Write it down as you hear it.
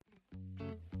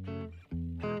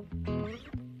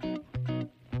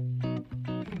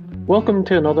Welcome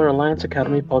to another Alliance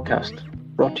Academy podcast,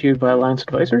 brought to you by Alliance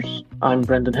Advisors. I'm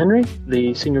Brendan Henry,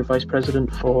 the Senior Vice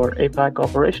President for APAC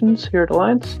Operations here at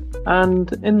Alliance,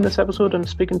 and in this episode I'm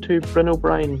speaking to Brynn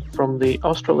O'Brien from the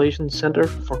Australasian Centre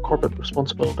for Corporate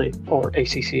Responsibility, or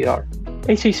ACCR.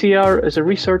 ACCR is a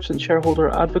research and shareholder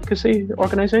advocacy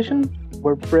organisation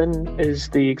where Brynn is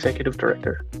the Executive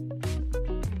Director.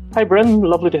 Hi Brynn,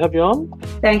 lovely to have you on.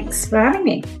 Thanks for having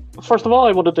me. First of all,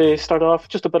 I wanted to start off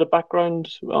just a bit of background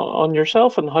on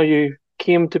yourself and how you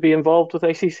came to be involved with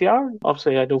ACCR.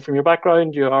 Obviously, I know from your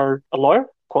background you are a lawyer,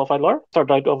 qualified lawyer.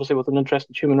 Started out obviously with an interest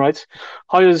in human rights.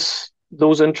 How has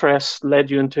those interests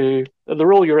led you into the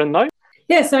role you're in now?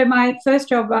 Yeah, so my first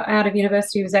job out of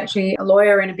university was actually a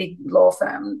lawyer in a big law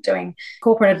firm doing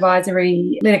corporate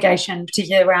advisory litigation,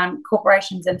 particularly around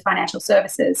corporations and financial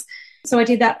services. So I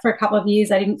did that for a couple of years.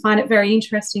 I didn't find it very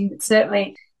interesting, but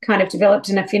certainly kind of developed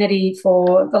an affinity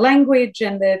for the language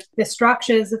and the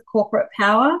structures of corporate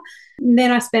power. And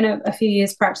then I spent a few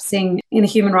years practicing in the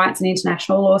human rights and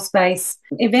international law space.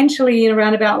 Eventually, in a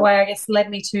roundabout way, I guess, led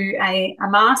me to a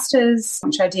master's,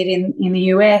 which I did in the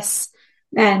US.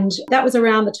 And that was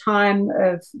around the time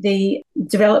of the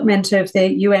development of the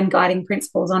UN Guiding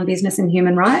Principles on Business and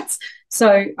Human Rights.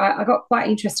 So I got quite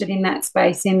interested in that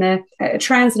space, in the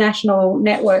transnational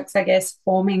networks, I guess,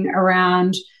 forming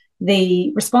around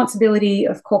the responsibility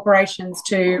of corporations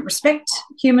to respect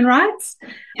human rights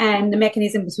and the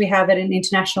mechanisms we have at an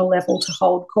international level to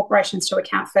hold corporations to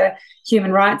account for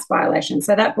human rights violations.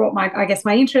 So that brought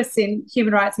my interests in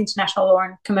human rights, international law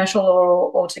and commercial law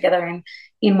all together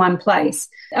in one place.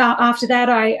 After that,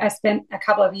 I spent a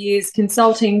couple of years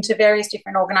consulting to various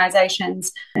different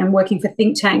organisations and working for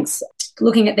think tanks,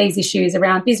 looking at these issues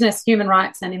around business, human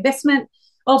rights and investment.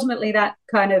 Ultimately, that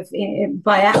kind of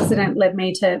by accident led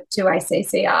me to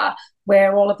ACCR,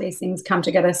 where all of these things come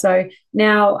together. So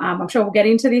now I'm sure we'll get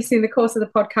into this in the course of the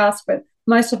podcast, but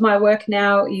most of my work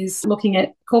now is looking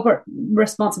at corporate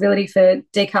responsibility for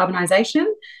decarbonisation.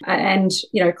 And,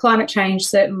 climate change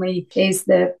certainly is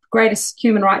the greatest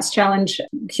human rights challenge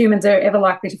humans are ever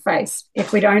likely to face.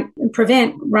 If we don't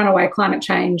prevent runaway climate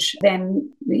change,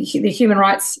 then the human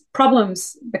rights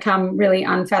problems become really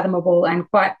unfathomable and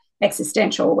quite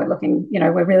existential. We're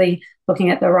really looking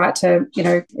at the right to,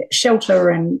 shelter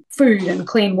and food and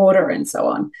clean water and so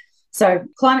on. So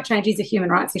climate change is a human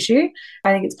rights issue.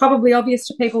 I think it's probably obvious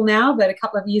to people now, but a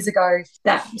couple of years ago,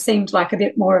 that seemed like a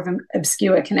bit more of an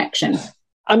obscure connection.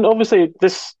 And obviously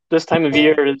this time of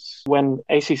year is when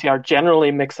ACCR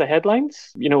generally makes the headlines,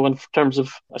 in terms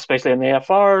of, especially in the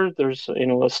AFR, there's,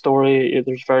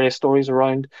 there's various stories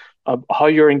around how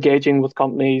you're engaging with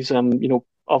companies and,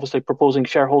 obviously proposing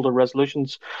shareholder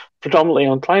resolutions predominantly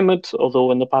on climate,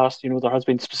 although in the past, there has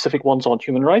been specific ones on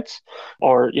human rights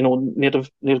or, native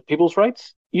people's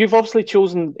rights. You've obviously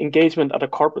chosen engagement at a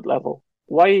corporate level.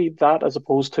 Why that as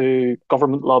opposed to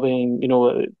government lobbying?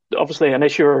 Obviously an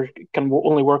issuer can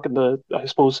only work in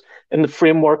the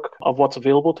framework of what's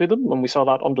available to them. And we saw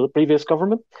that under the previous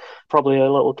government. Probably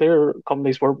a little clearer,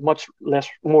 companies were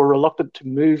more reluctant to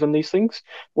move in these things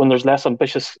when there's less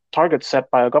ambitious targets set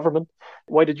by a government.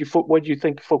 Why do you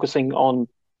think focusing on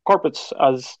corporates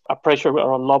as a pressure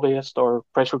or a lobbyist or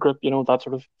pressure group, that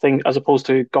sort of thing, as opposed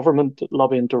to government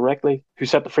lobbying directly, who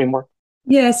set the framework?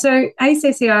 Yeah, so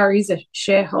ACCR is a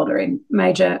shareholder in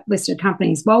major listed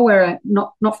companies. While we're a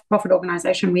not-for-profit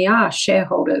organisation, we are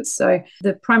shareholders. So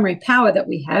the primary power that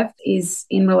we have is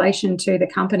in relation to the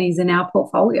companies in our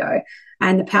portfolio.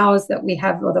 And the powers that we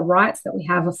have, or the rights that we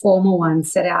have, are formal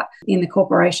ones set out in the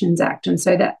Corporations Act. And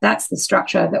so that's the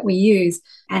structure that we use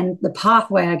and the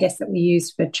pathway, I guess, that we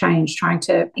use for change, trying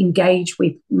to engage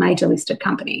with major listed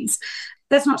companies.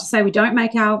 That's not to say we don't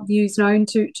make our views known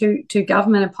to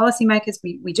government and policymakers.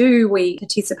 We do. We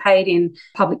participate in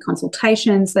public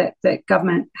consultations that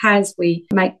government has. We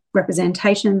make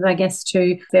representations, I guess,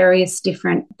 to various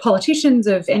different politicians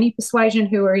of any persuasion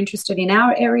who are interested in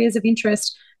our areas of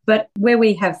interest. But where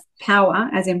we have power,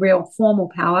 as in real formal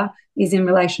power, is in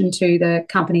relation to the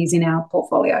companies in our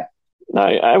portfolio. Now,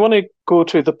 I want to go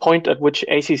to the point at which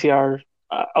ACCR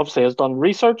obviously has done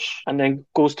research and then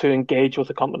goes to engage with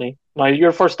the company. Now,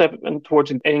 your first step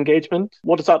towards engagement,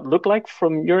 what does that look like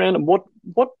from your end? And what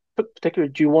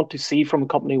particularly do you want to see from a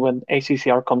company when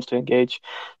ACCR comes to engage?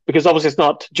 Because obviously it's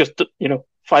not just,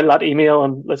 file that email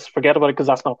and let's forget about it because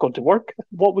that's not going to work.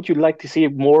 What would you like to see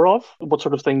more of? What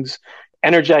sort of things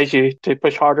energize you to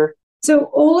push harder? So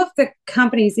all of the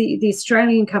companies, the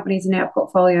Australian companies in our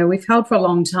portfolio, we've held for a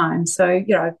long time. So,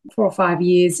 4 or 5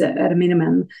 years at a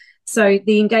minimum. So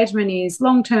the engagement is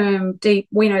long-term, deep.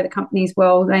 We know the companies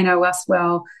well, they know us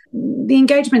well. The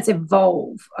engagements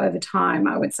evolve over time,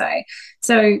 I would say.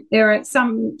 So there are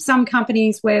some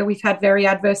companies where we've had very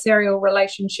adversarial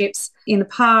relationships in the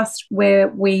past where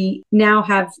we now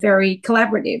have very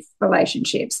collaborative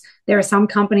relationships. There are some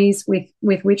companies with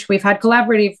which we've had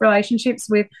collaborative relationships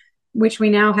with which we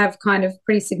now have kind of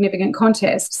pretty significant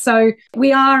contests. So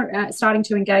we are starting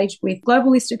to engage with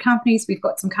global listed companies. We've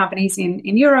got some companies in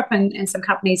Europe and some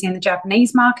companies in the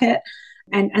Japanese market.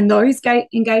 And those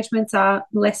engagements are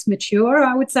less mature,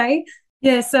 I would say.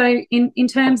 Yeah, so in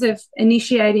terms of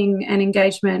initiating an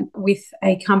engagement with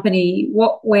a company,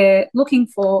 what we're looking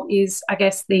for is, I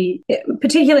guess,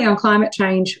 particularly on climate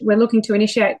change, we're looking to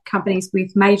initiate companies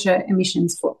with major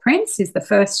emissions footprints is the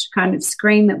first kind of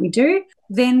screen that we do.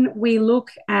 Then we look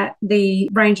at the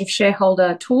range of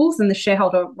shareholder tools and the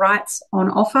shareholder rights on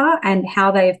offer and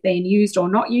how they have been used or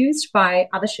not used by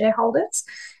other shareholders,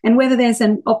 and whether there's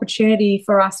an opportunity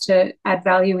for us to add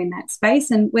value in that space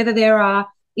and whether there are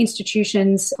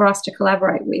institutions for us to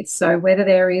collaborate with. So whether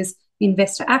there is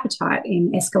investor appetite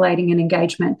in escalating an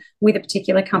engagement with a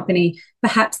particular company.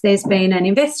 Perhaps there's been an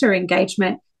investor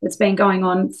engagement that's been going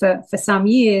on for some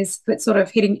years, but sort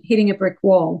of hitting a brick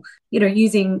wall.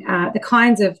 Using the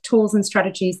kinds of tools and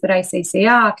strategies that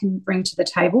ACCR can bring to the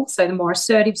table. So the more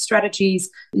assertive strategies,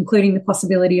 including the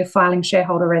possibility of filing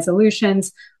shareholder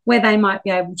resolutions, where they might be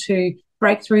able to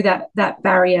break through that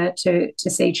barrier to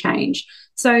see change.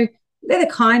 So they're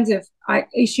the kinds of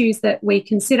issues that we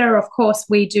consider. Of course,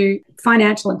 we do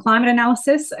financial and climate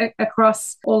analysis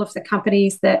across all of the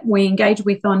companies that we engage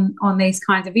with on these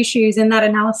kinds of issues, and that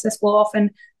analysis will often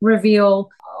reveal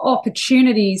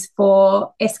opportunities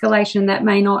for escalation that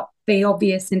may not be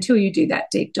obvious until you do that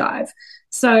deep dive.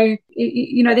 So,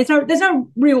 there's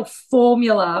no real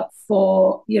formula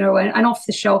for, an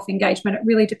off-the-shelf engagement. It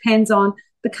really depends on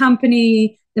the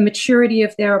company, the maturity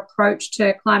of their approach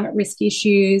to climate risk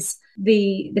issues,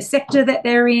 the sector that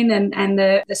they're in and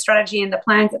the strategy and the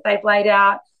plans that they've laid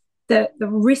out, the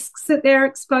risks that they're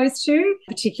exposed to,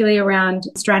 particularly around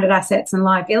stranded assets and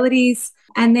liabilities,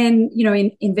 and then,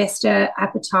 investor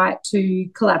appetite to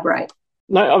collaborate.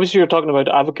 Now, obviously, you're talking about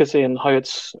advocacy and how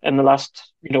it's in the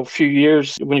last, few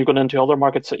years when you're going into other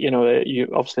markets,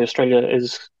 obviously Australia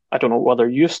is, I don't know whether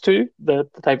used to the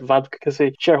type of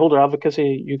advocacy, shareholder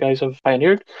advocacy you guys have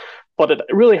pioneered, but it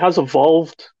really has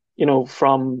evolved,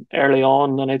 from early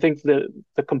on. And I think the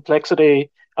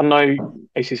complexity, and now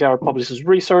ACCR publishes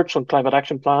research on climate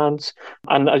action plans.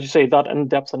 And as you say, that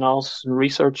in-depth analysis and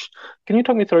research. Can you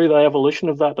talk me through the evolution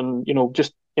of that? And,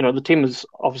 the team is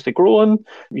obviously growing.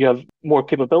 You have more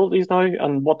capabilities now,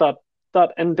 and what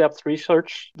that in-depth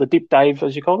research, the deep dive,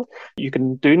 as you call it, you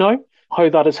can do now, how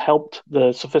that has helped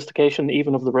the sophistication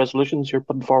even of the resolutions you're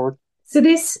putting forward. So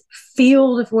this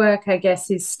field of work, I guess,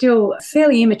 is still a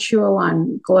fairly immature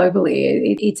one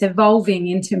globally. It's evolving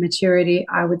into maturity,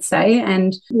 I would say,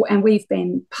 and we've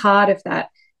been part of that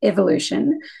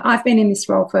evolution. I've been in this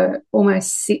role for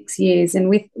almost 6 years, and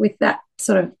with that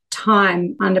sort of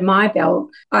time under my belt,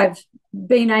 I've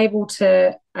been able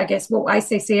to, I guess,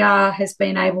 ACCR has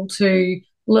been able to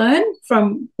learn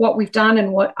from what we've done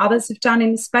and what others have done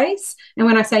in the space. And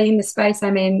when I say in the space, I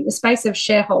mean the space of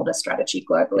shareholder strategy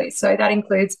globally. So that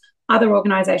includes other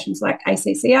organisations like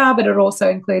ACCR, but it also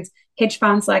includes hedge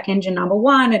funds like Engine Number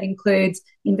One. It includes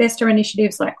investor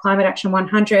initiatives like Climate Action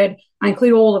 100. I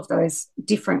include all of those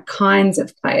different kinds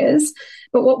of players.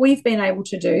 But what we've been able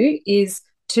to do is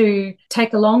to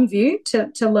take a long view,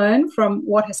 to learn from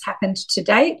what has happened to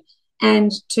date,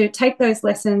 and to take those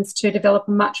lessons to develop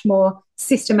a much more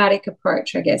systematic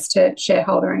approach, I guess, to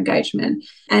shareholder engagement.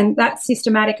 And that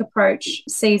systematic approach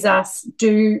sees us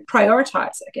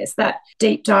prioritise, I guess, that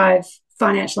deep dive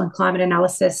financial and climate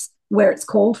analysis where it's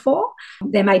called for.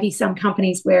 There may be some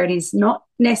companies where it is not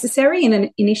necessary in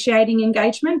an initiating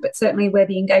engagement, but certainly where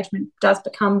the engagement does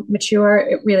become mature,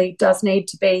 it really does need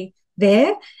to be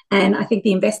there. And I think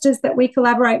the investors that we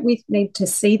collaborate with need to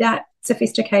see that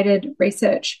sophisticated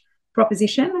research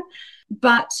proposition.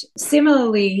 But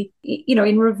similarly,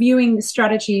 in reviewing the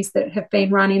strategies that have been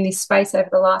run in this space over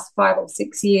the last 5 or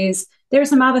 6 years, there are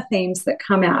some other themes that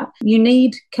come out. You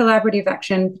need collaborative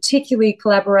action, particularly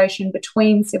collaboration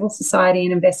between civil society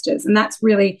and investors. And that's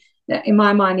really, in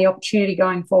my mind, the opportunity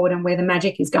going forward and where the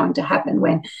magic is going to happen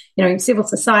when, civil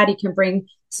society can bring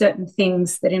certain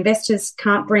things that investors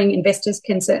can't bring. Investors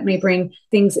can certainly bring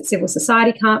things that civil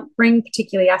society can't bring,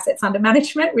 particularly assets under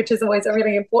management, which is always a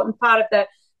really important part of the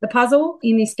puzzle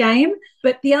in this game.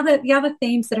 But the other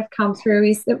themes that have come through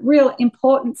is the real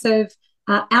importance of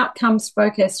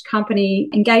outcomes-focused company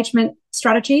engagement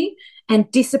strategy and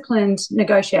disciplined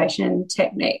negotiation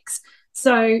techniques.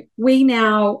 So we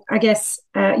now, I guess,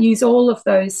 use all of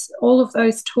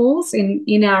those tools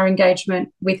in our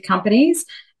engagement with companies.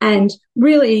 And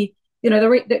really,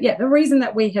 the reason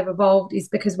that we have evolved is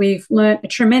because we've learned a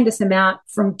tremendous amount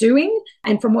from doing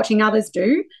and from watching others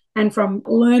do and from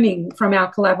learning from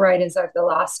our collaborators over the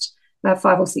last 5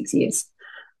 or 6 years.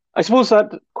 I suppose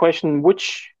that question,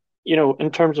 which,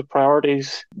 in terms of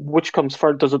priorities, which comes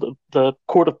first? Does it the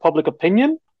court of public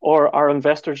opinion, or are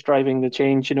investors driving the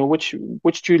change? Which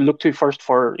do you look to first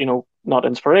for, not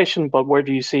inspiration, but where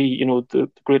do you see, the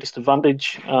greatest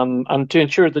advantage, and to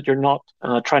ensure that you're not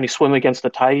trying to swim against the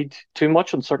tide too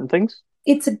much on certain things?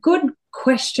 It's a good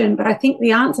question, but I think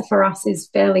the answer for us is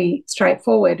fairly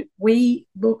straightforward. We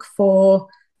look for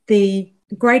the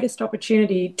greatest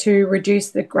opportunity to reduce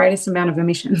the greatest amount of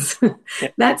emissions. Yeah.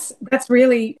 That's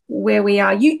really where we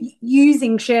are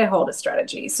using shareholder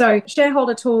strategy. So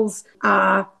shareholder tools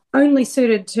are only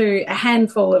suited to a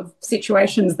handful of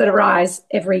situations that arise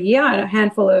every year and a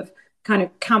handful of kind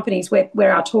of companies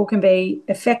where our tool can be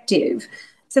effective.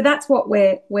 So that's what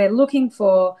we're looking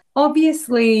for.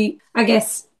 Obviously, I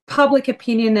guess public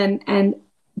opinion and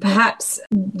perhaps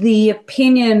the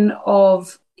opinion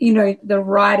of the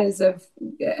writers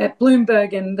at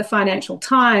Bloomberg and the Financial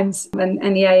Times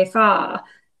and the AFR,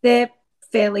 they're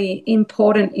fairly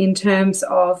important in terms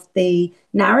of the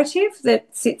narrative that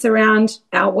sits around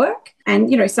our work.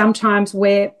 And, sometimes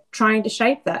we're trying to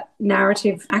shape that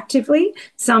narrative actively.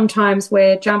 Sometimes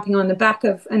we're jumping on the back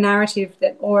of a narrative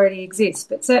that already exists.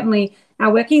 But certainly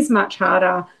our work is much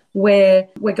harder where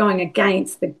we're going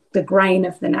against the grain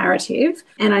of the narrative.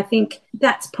 And I think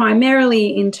that's primarily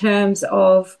in terms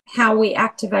of how we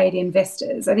activate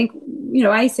investors. I think,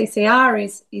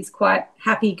 ACCR is quite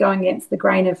happy going against the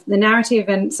grain of the narrative,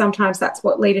 and sometimes that's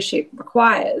what leadership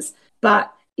requires.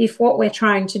 But if what we're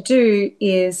trying to do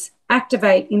is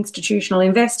activate institutional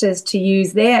investors to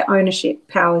use their ownership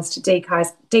powers to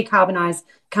decarbonise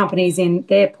companies in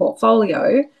their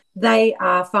portfolio, they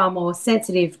are far more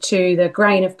sensitive to the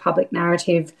grain of public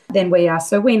narrative than we are.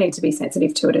 So we need to be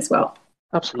sensitive to it as well.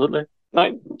 Absolutely.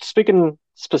 Now, speaking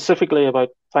specifically about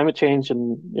climate change,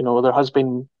 and,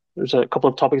 there's a couple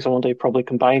of topics I want to probably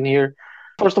combine here.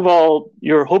 First of all,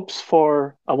 your hopes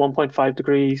for a 1.5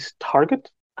 degrees target,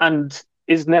 and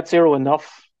is net zero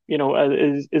enough?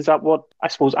 Is that what I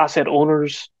suppose asset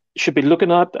owners should be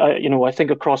looking at? I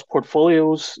think across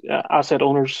portfolios, asset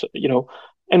owners,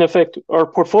 in effect, our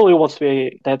portfolio wants to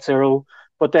be net zero,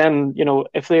 but then,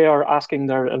 if they are asking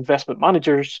their investment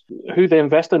managers who they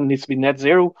invest in needs to be net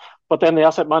zero, but then the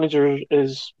asset manager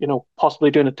is,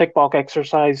 possibly doing a tick box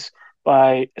exercise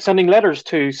by sending letters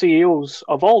to CEOs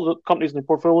of all the companies in the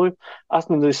portfolio,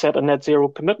 asking them to set a net zero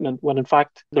commitment, when in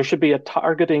fact there should be a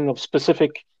targeting of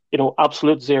specific,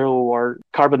 absolute zero or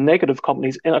carbon negative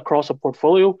companies across a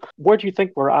portfolio. Where do you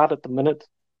think we're at the minute?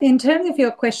 In terms of your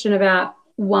question about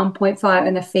 1.5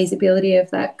 and the feasibility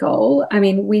of that goal, I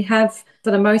mean, we have,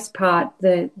 for the most part,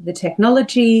 the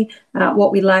technology.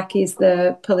 What we lack is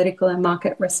the political and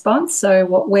market response. So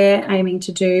what we're aiming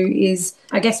to do is,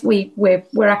 I guess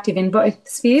we're active in both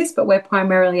spheres, but we're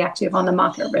primarily active on the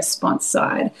market response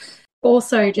side.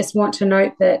 Also, just want to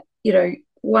note that,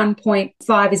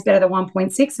 1.5 is better than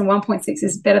 1.6 and 1.6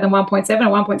 is better than 1.7 and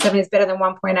 1.7 is better than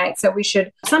 1.8. So we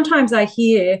should, sometimes I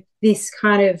hear this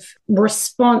kind of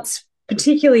response,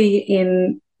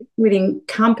 particularly within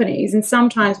companies and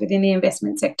sometimes within the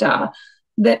investment sector,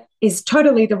 that is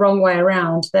totally the wrong way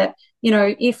around. That,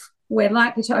 if we're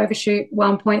likely to overshoot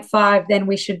 1.5, then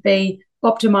we should be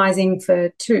optimizing for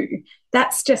 2.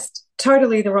 That's just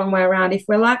totally the wrong way around. If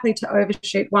we're likely to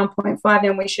overshoot 1.5,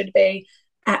 then we should be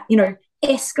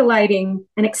escalating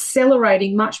and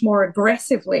accelerating much more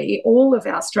aggressively all of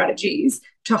our strategies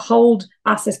to hold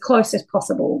us as close as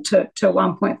possible to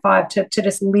 1.5 to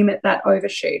just limit that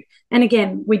overshoot. And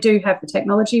again, we do have the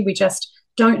technology, we just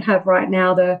don't have right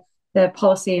now the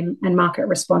policy and market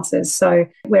responses. So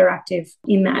we're active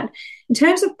in that. In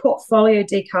terms of portfolio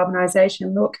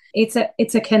decarbonisation, look, it's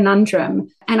a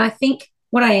conundrum. And I think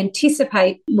what I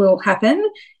anticipate will happen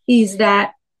is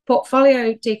that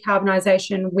portfolio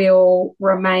decarbonisation will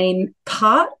remain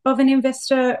part of an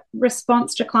investor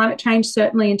response to climate change,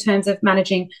 certainly in terms of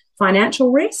managing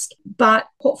financial risk, but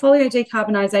portfolio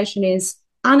decarbonisation is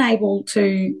unable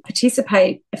to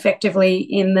participate effectively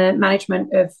in the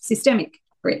management of systemic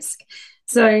risk.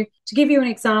 So to give you an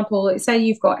example, say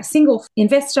you've got a single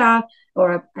investor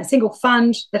or a single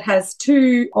fund that has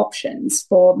 2 options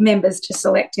for members to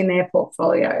select in their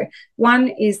portfolio. One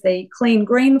is the clean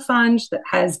green fund that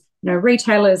has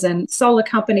retailers and solar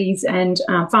companies and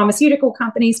pharmaceutical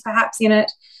companies perhaps in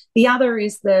it. The other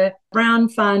is the brown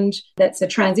fund, that's a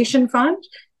transition fund,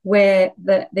 where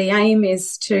the aim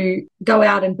is to go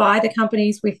out and buy the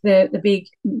companies with the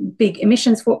big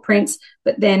emissions footprints,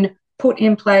 but then put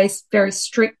in place very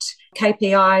strict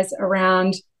KPIs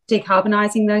around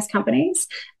decarbonising those companies.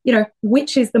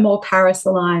 Which is the more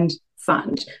Paris-aligned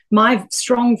fund? My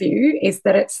strong view is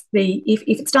that it's if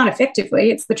it's done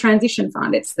effectively, it's the transition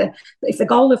fund. If the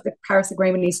goal of the Paris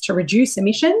Agreement is to reduce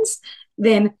emissions,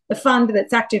 then the fund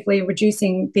that's actively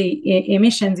reducing the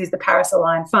emissions is the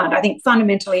Paris-aligned fund. I think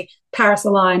fundamentally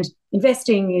Paris-aligned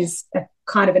investing is a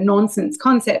kind of a nonsense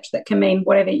concept that can mean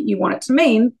whatever you want it to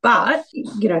mean, but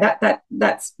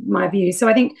that's my view. So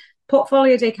I think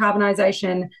portfolio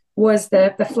decarbonisation was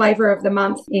the flavour of the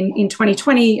month in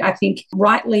 2020. I think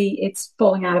rightly it's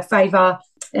falling out of favour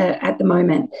at the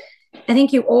moment. I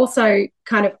think you also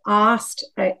kind of asked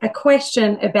a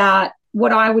question about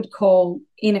what I would call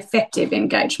ineffective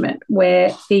engagement,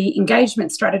 where the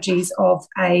engagement strategies of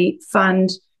a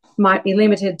fund might be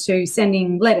limited to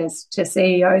sending letters to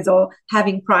CEOs or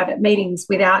having private meetings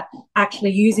without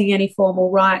actually using any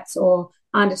formal rights or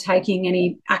undertaking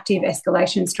any active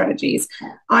escalation strategies.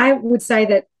 I would say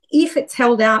that if it's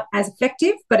held out as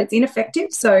effective, but it's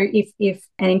ineffective, so if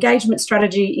an engagement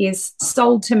strategy is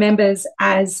sold to members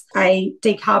as a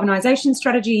decarbonisation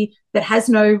strategy that has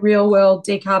no real-world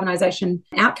decarbonisation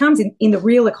outcomes in the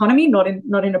real economy, not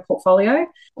in a portfolio,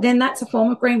 then that's a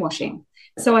form of greenwashing.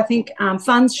 So I think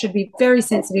funds should be very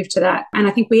sensitive to that, and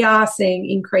I think we are seeing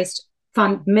increased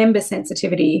fund member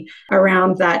sensitivity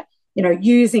around that,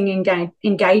 using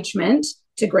engagement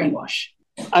to greenwash.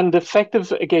 And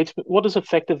effective engagement, what does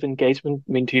effective engagement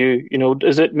mean to you?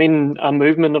 Does it mean a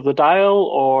movement of the dial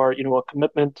or, a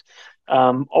commitment?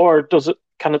 Or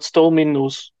can it still mean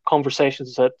those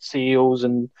conversations that CEOs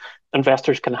and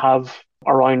investors can have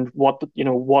around what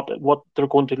they're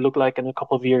going to look like in a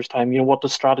couple of years' time, what the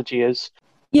strategy is?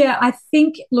 Yeah, I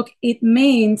think, it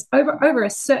means over a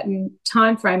certain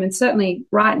time frame, and certainly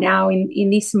right now in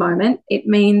this moment, it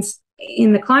means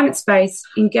in the climate space,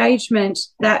 engagement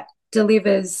that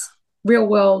delivers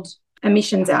real-world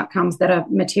emissions outcomes that are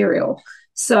material.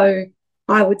 So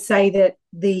I would say that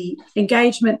the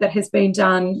engagement that has been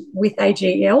done with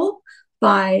AGL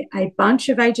by a bunch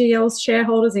of AGL's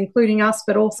shareholders, including us,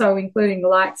 but also including the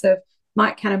likes of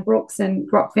Mike Cannon-Brookes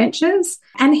and Grok Ventures,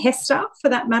 and Hester for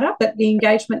that matter, but the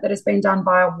engagement that has been done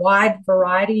by a wide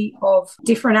variety of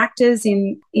different actors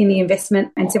in the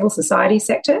investment and civil society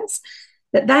sectors,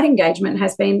 that engagement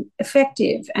has been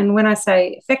effective. And when I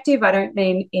say effective, I don't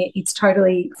mean it's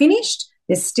totally finished.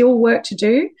 There's still work to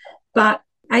do. But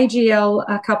AGL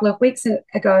a couple of weeks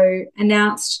ago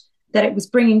announced that it was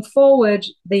bringing forward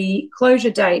the closure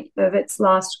date of its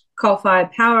last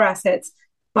coal-fired power assets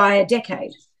by a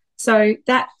decade. So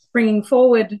that bringing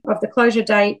forward of the closure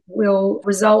date will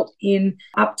result in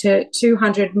up to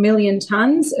 200 million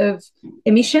tonnes of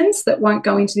emissions that won't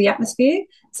go into the atmosphere.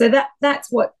 So that's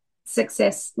what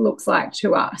success looks like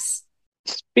to us.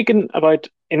 Speaking about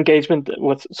engagement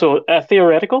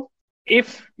theoretical,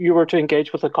 if you were to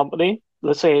engage with a company,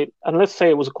 let's say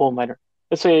it was a coal miner.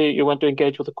 Let's say you went to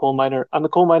engage with a coal miner and the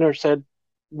coal miner said,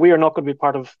 we are not going to be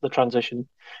part of the transition.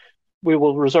 We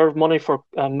will reserve money for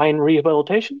mine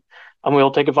rehabilitation and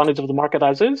we'll take advantage of the market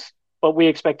as is, but we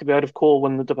expect to be out of coal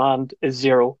when the demand is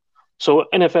zero. So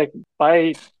in effect,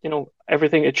 by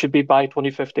everything, it should be by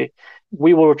 2050.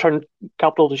 We will return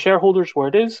capital to shareholders where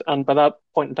it is, and by that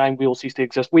point in time, we will cease to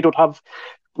exist. We have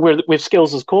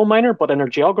skills as coal miner, but in our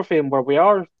geography and where we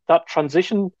are, that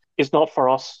transition is not for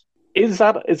us. Is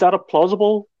that a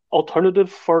plausible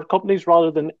alternative for companies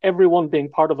rather than everyone being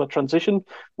part of a transition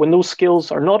when those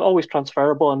skills are not always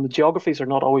transferable and the geographies are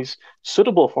not always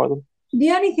suitable for them?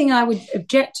 The only thing I would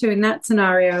object to in that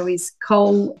scenario is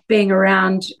coal being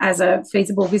around as a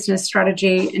feasible business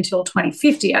strategy until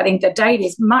 2050. I think the date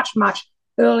is much, much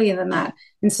earlier than that.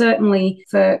 And certainly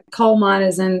for coal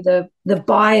miners and the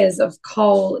buyers of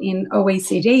coal in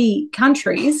OECD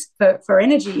countries for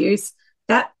energy use,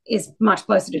 that is much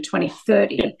closer to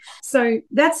 2030. Yeah. So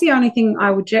that's the only thing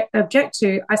I would object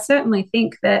to. I certainly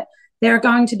think that there are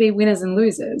going to be winners and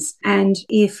losers. And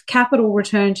if capital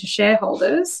return to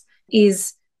shareholders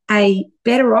is a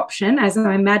better option, as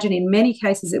I imagine in many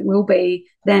cases it will be,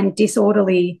 than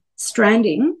disorderly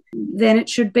stranding, then it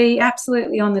should be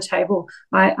absolutely on the table.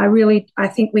 I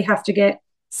think we have to get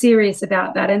serious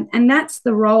about that. And that's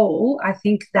the role, I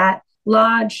think, that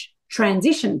large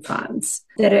transition funds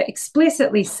that are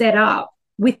explicitly set up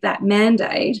with that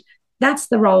mandate, that's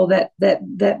the role that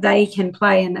they can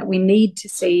play and that we need to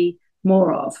see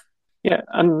more of. Yeah,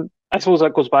 and I suppose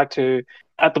that goes back to,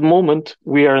 at the moment,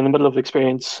 we are in the middle of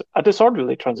experience a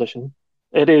disorderly transition.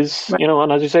 It is,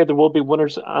 and as you say, there will be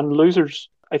winners and losers.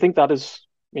 I think that is,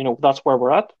 that's where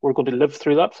we're at. We're going to live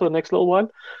through that for the next little while.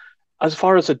 As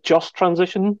far as a just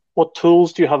transition, what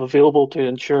tools do you have available to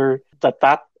ensure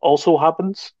that also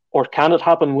happens? Or can it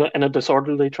happen in a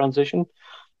disorderly transition?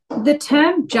 The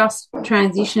term just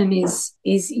transition is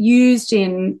used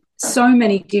in so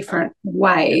many different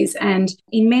ways, and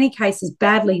in many cases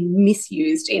badly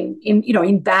misused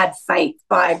in bad faith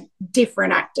by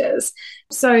different actors.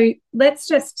 So let's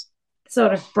just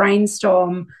sort of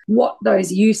brainstorm what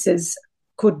those uses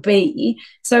could be.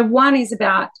 So one is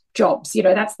about jobs.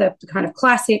 That's the kind of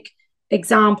classic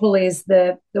example, is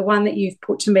the one that you've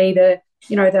put to me,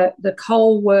 the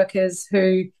coal workers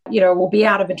who, will be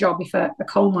out of a job if a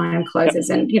coal mine closes,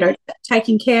 and,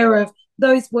 taking care of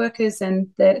those workers and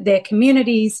their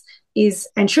communities is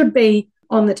and should be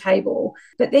on the table.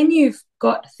 But then you've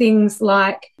got things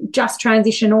like just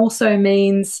transition also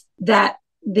means that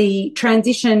the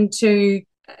transition to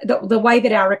the way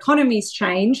that our economies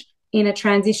change in a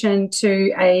transition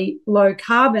to a low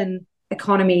carbon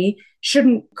economy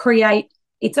shouldn't create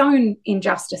its own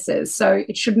injustices. So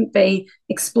it shouldn't be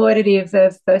exploitative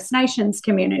of First Nations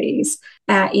communities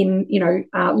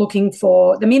looking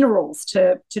for the minerals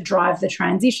to drive the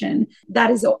transition. That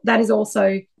is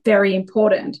also very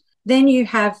important. Then you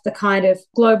have the kind of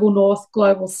global north,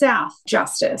 global south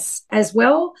justice as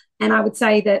well. And I would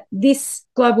say that this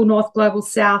global north, global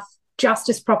south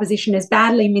justice proposition is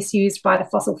badly misused by the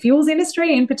fossil fuels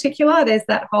industry in particular. There's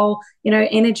that whole,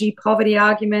 energy poverty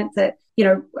argument that,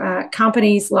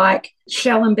 companies like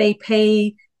Shell and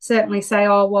BP certainly say,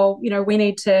 oh, well, we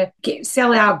need to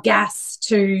sell our gas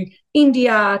to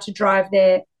India to drive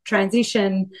their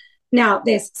transition. Now,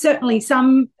 there's certainly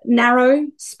some narrow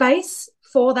space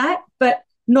for that, but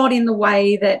not in the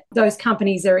way that those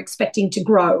companies are expecting to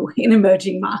grow in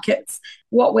emerging markets.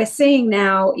 What we're seeing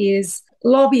now is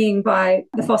lobbying by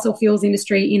the fossil fuels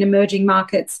industry in emerging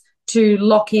markets to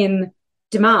lock in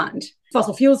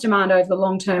fossil fuels demand over the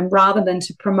long term, rather than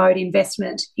to promote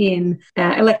investment in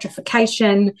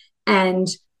electrification and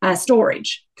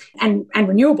storage and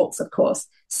renewables, of course.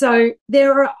 So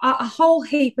there are a whole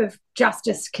heap of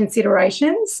justice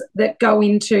considerations that go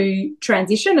into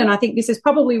transition, and I think this is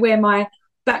probably where my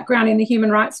background in the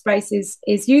human rights space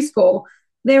is useful.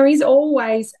 There is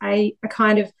always a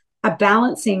kind of a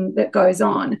balancing that goes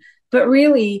on, but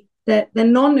really the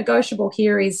non-negotiable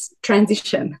here is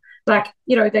transition. Like,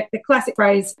 the classic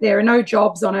phrase, there are no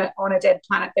jobs on a dead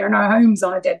planet. There are no homes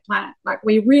on a dead planet. Like,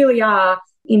 we really are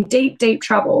in deep, deep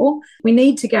trouble. We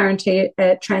need to guarantee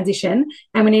a transition,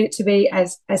 and we need it to be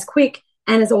as quick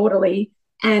and as orderly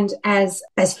and as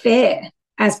fair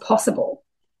as possible.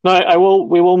 No,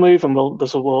 we will move, and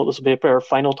this will be our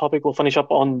final topic. We'll finish up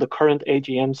on the current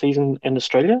AGM season in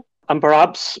Australia, and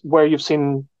perhaps where you've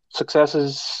seen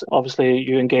successes. Obviously,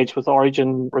 you engaged with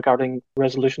Origin regarding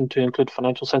resolution to include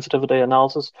financial sensitivity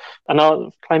analysis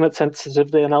and climate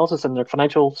sensitivity analysis in their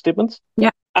financial statements. Yeah.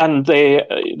 And they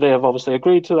have obviously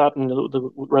agreed to that, and the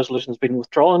resolution has been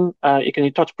withdrawn. Can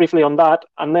you touch briefly on that?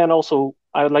 And then also,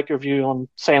 I would like your view on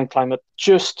Say Climate,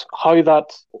 just how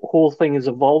that whole thing is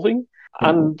evolving. Mm-hmm.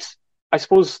 And I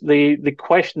suppose the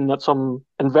question that some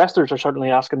investors are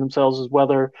certainly asking themselves is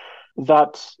whether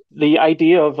that the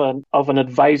idea of an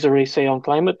advisory say on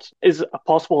climate is a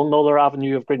possible another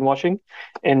avenue of greenwashing,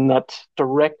 in that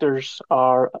directors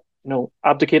are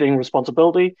abdicating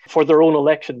responsibility for their own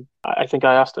election. I think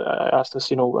I asked this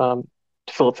to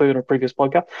Philip Fu in our previous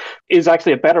podcast, is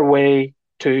actually a better way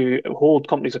to hold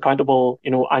companies accountable,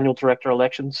 annual director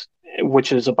elections,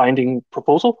 which is a binding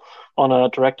proposal on a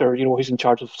director, who's in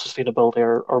charge of sustainability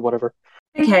or whatever.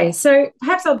 Okay, so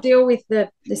perhaps I'll deal with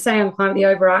the say on climate, the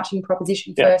overarching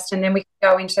proposition first, and then we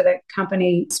can go into the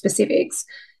company specifics.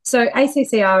 So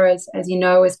ACCR, as you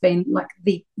know, has been like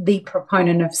the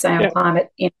proponent of say on climate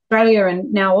in Australia,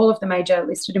 and now all of the major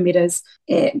listed emitters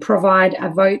provide a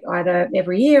vote either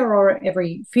every year or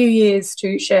every few years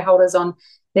to shareholders on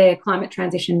their climate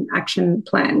transition action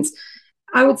plans.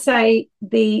 I would say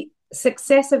the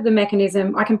success of the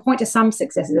mechanism, I can point to some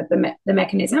successes of the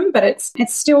mechanism, but it's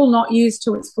still not used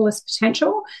to its fullest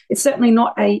potential. It's certainly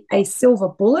not a silver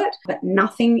bullet, but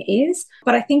nothing is.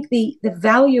 But I think the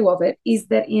value of it is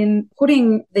that in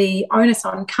putting the onus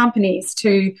on companies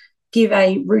to give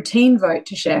a routine vote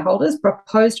to shareholders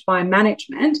proposed by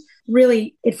management,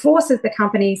 really it forces the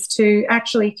companies to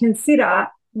actually consider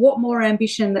what more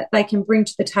ambition that they can bring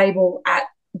to the table at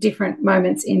different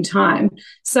moments in time.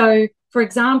 So, for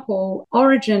example,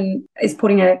 Origin is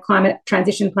putting a climate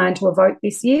transition plan to a vote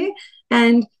this year,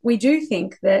 and we do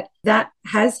think that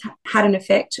has had an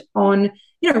effect on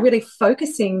really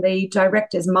focusing the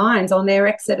directors' minds on their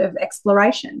exit of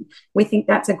exploration. We think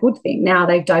that's a good thing. Now,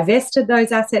 they've divested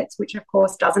those assets, which of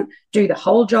course doesn't do the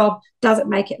whole job. Does it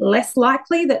make it less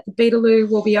likely that the Beetaloo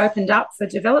will be opened up for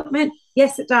development?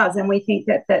 Yes, it does. And we think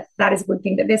that is a good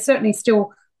thing. But there's certainly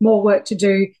still more work to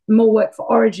do, more work for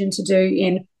Origin to do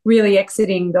in really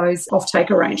exiting those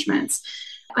offtake arrangements.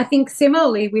 I think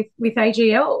similarly with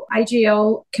AGL.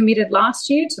 AGL committed last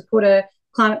year to put a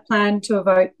climate plan to a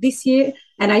vote this year,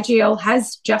 and AGL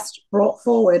has just brought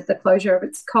forward the closure of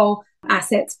its coal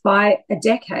assets by a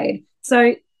decade. So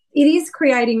it is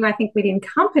creating, I think, within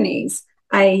companies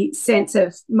a sense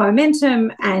of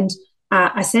momentum and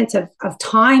a sense of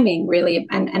timing, really,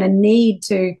 and a need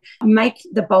to make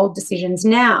the bold decisions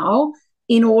now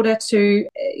in order to,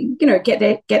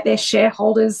 get their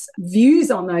shareholders'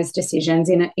 views on those decisions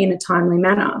in a timely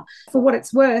manner. For what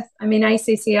it's worth, I mean,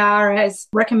 ACCR has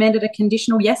recommended a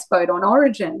conditional yes vote on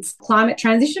Origin's climate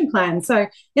transition plan. So,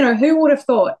 who would have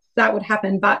thought that would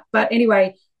happen? But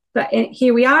anyway,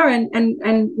 here we are,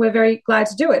 and we're very glad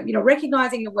to do it.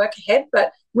 Recognising the work ahead,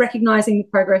 but recognising the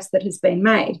progress that has been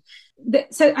made.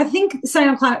 So I think the Say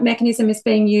on Climate mechanism is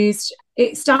being used.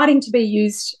 It's starting to be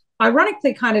used,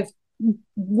 ironically, kind of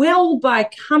well by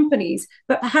companies,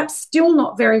 but perhaps still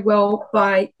not very well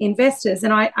by investors.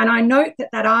 And I note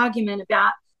that argument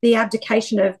about the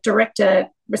abdication of director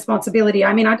responsibility.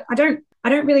 I mean, I don't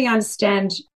really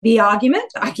understand the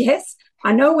argument, I guess.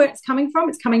 I know where it's coming from.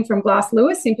 It's coming from Glass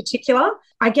Lewis in particular.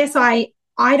 I guess I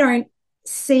don't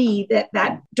see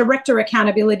that director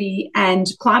accountability and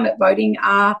climate voting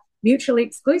are mutually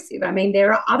exclusive. I mean,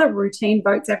 there are other routine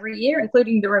votes every year,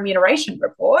 including the remuneration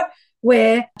report,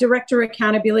 where director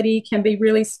accountability can be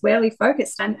really squarely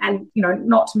focused, and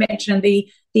not to mention the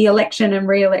election and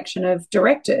re-election of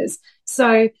directors.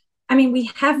 So, I mean, we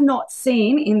have not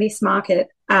seen in this market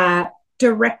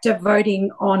director voting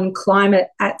on climate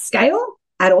at scale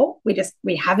at all.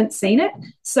 We haven't seen it.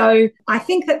 So I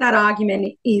think that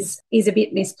argument is a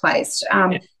bit misplaced.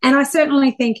 And I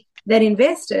certainly think that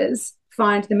investors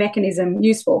find the mechanism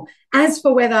useful. As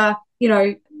for whether,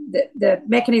 the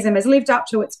mechanism has lived up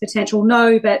to its potential,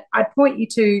 no, but I'd point you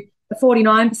to the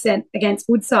 49% against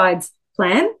Woodside's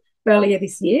plan earlier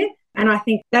this year, and I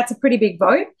think that's a pretty big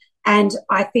vote. And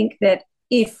I think that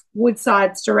if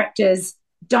Woodside's directors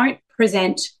don't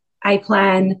present a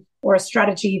plan or a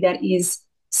strategy that is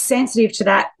sensitive to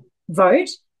that vote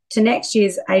to next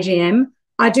year's AGM,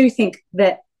 I do think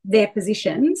that their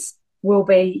positions will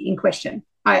be in question.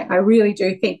 I really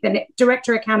do think the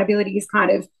director accountability is kind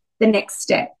of the next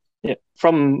step. Yeah.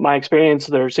 From my experience,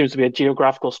 there seems to be a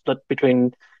geographical split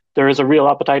between there is a real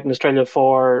appetite in Australia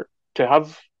to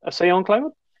have a say on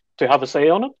climate, to have a say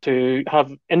on it, to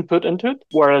have input into it,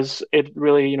 whereas it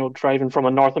really, driving from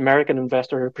a North American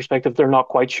investor perspective, they're not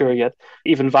quite sure yet.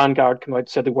 Even Vanguard came out and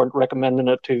said they weren't recommending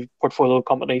it to portfolio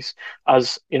companies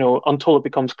as, until it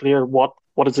becomes clear what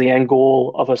is the end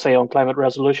goal of a say on climate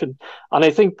resolution. And I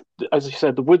think, as you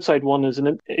said, the Woodside one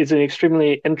is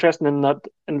extremely interesting in that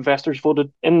investors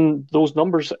voted in those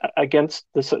numbers against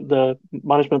the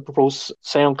management proposed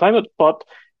say on climate, but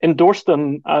endorsed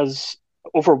them as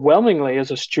overwhelmingly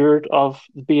as a steward of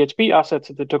the BHP assets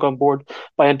that they took on board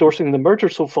by endorsing the merger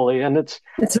so fully. And that's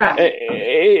right.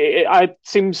 It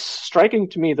seems striking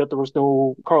to me that there was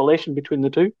no correlation between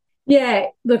the two. Yeah,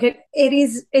 look,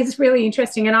 it's really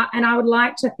interesting, and I would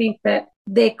like to think that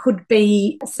there could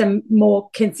be some more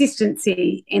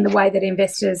consistency in the way that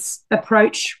investors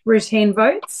approach routine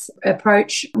votes,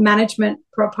 approach management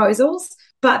proposals,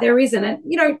 but there isn't.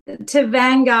 And, to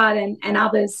Vanguard and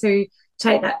others who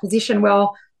take that position,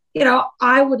 well,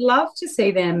 I would love to see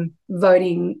them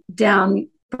voting down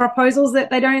proposals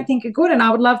that they don't think are good, and I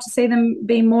would love to see them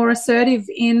be more assertive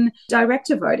in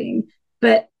director voting.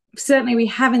 But certainly we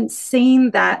haven't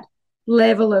seen that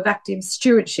level of active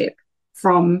stewardship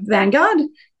from Vanguard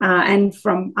and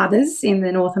from others in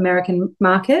the North American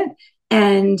market.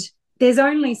 And there's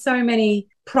only so many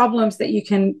problems that you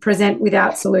can present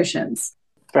without solutions.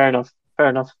 Fair enough.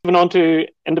 Moving on to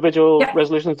individual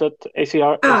resolutions that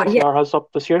ACCR has up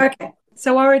this year. Okay.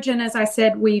 So Origin, as I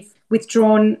said, we've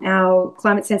withdrawn our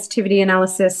climate sensitivity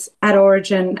analysis at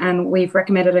Origin, and we've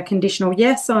recommended a conditional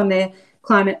yes on their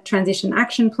Climate Transition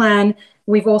Action Plan.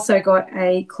 We've also got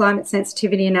a climate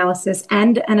sensitivity analysis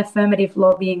and an affirmative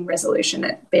lobbying resolution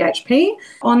at BHP.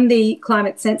 On the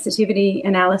climate sensitivity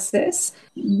analysis,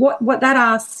 what that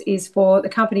asks is for the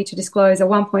company to disclose a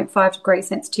 1.5 degree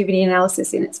sensitivity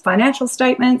analysis in its financial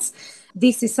statements.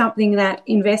 This is something that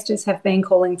investors have been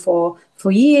calling for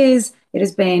years. It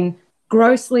has been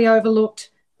grossly overlooked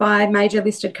by major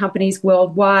listed companies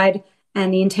worldwide,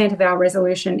 and the intent of our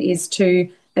resolution is to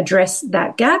address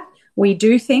that gap. We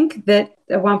do think that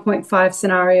a 1.5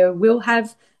 scenario will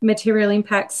have material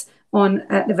impacts on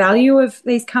the value of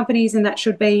these companies, and that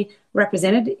should be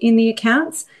represented in the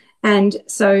accounts. And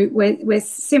so we're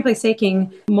simply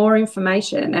seeking more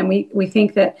information, and we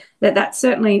think that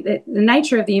certainly the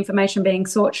nature of the information being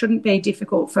sought shouldn't be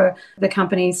difficult for the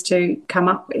companies to come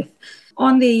up with.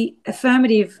 On the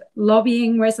affirmative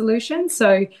lobbying resolution,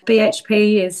 so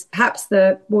BHP is perhaps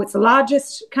it's the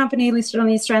largest company listed on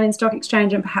the Australian Stock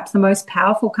Exchange and perhaps the most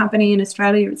powerful company in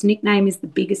Australia. Its nickname is the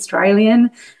Big Australian.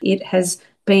 It has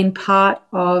been part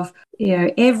of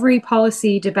every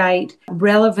policy debate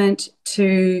relevant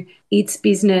to its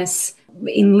business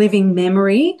in living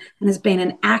memory, and has been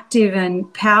an active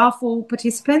and powerful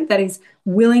participant that is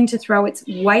willing to throw its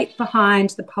weight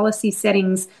behind the policy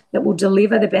settings that will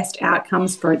deliver the best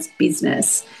outcomes for its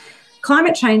business.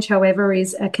 Climate change, however,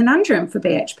 is a conundrum for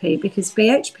BHP because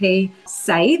BHP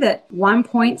say that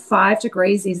 1.5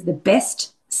 degrees is the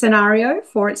best scenario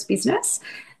for its business.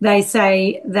 They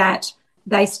say that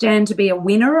they stand to be a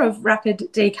winner of rapid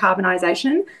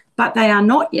decarbonisation, but they are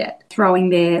not yet throwing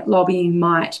their lobbying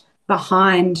might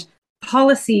behind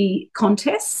policy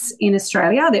contests in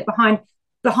Australia. They're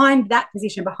behind that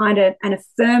position, behind an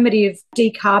affirmative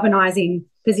decarbonising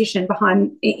position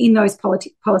in those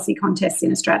policy contests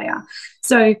in Australia.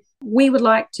 So we would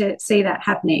like to see that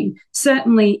happening.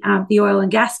 Certainly the oil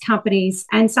and gas companies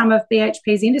and some of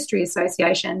BHP's industry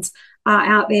associations are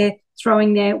out there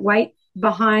throwing their weight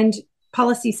behind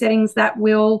policy settings that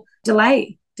will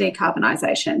delay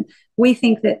decarbonisation. We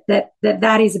think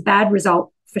that is a bad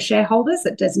result for shareholders.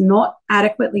 It does not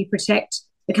adequately protect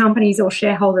the companies or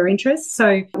shareholder interests.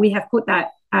 So we have put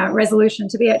that resolution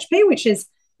to BHP, which is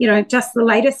just the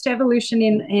latest evolution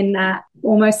in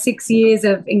almost 6 years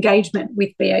of engagement with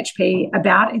BHP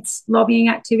about its lobbying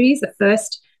activities. The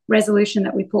first resolution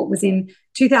that we put was in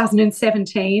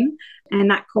 2017, and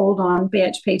that called on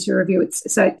BHP to review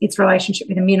its relationship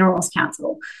with the Minerals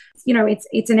Council.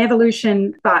 It's an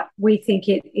evolution, but we think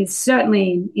it is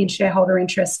certainly in shareholder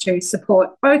interest to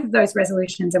support both of those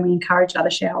resolutions, and we encourage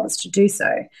other shareholders to do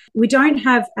so. We don't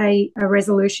have a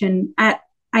resolution at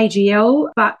AGL,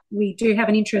 but we do have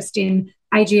an interest in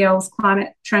AGL's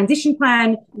climate transition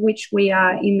plan, which we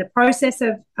are in the process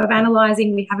of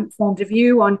analysing. We haven't formed a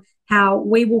view on how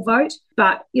we will vote,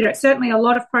 but certainly a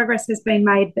lot of progress has been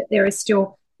made, but there is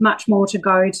still much more to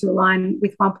go to align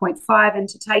with 1.5 and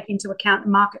to take into account the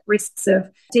market risks of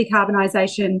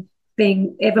decarbonisation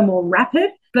being ever more rapid.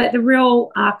 But the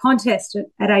real contest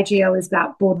at AGL is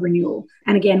about board renewal.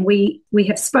 And again, we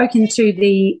have spoken to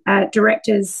the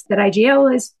directors that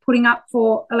AGL is putting up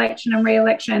for election and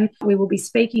re-election. We will be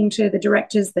speaking to the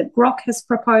directors that Grok has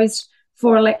proposed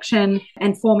for election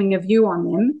and forming a view on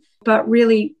them. But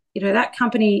really, that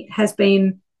company has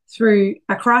been through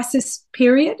a crisis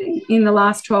period in the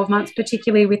last 12 months,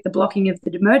 particularly with the blocking of the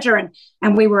demerger,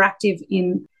 and we were active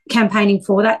in campaigning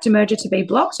for that demerger to be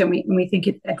blocked, and we think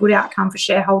a good outcome for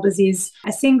shareholders is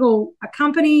a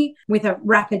company with a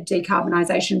rapid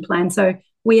decarbonisation plan. So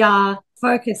we are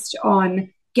focused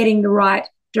on getting the right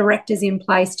directors in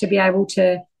place to be able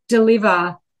to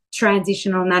deliver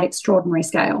transition on that extraordinary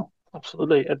scale.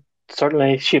 Absolutely. It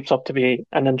certainly shapes up to be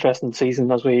an interesting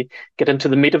season as we get into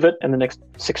the meat of it in the next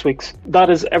 6 weeks. That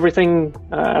is everything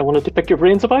I wanted to pick your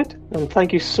brains about. And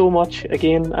thank you so much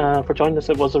again for joining us.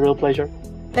 It was a real pleasure.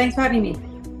 Thanks for having me.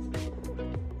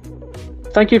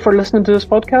 Thank you for listening to this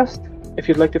podcast. If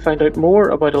you'd like to find out more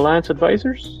about Alliance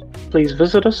Advisors, please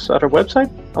visit us at our website,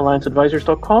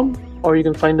 allianceadvisors.com, or you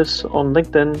can find us on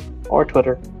LinkedIn or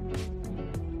Twitter.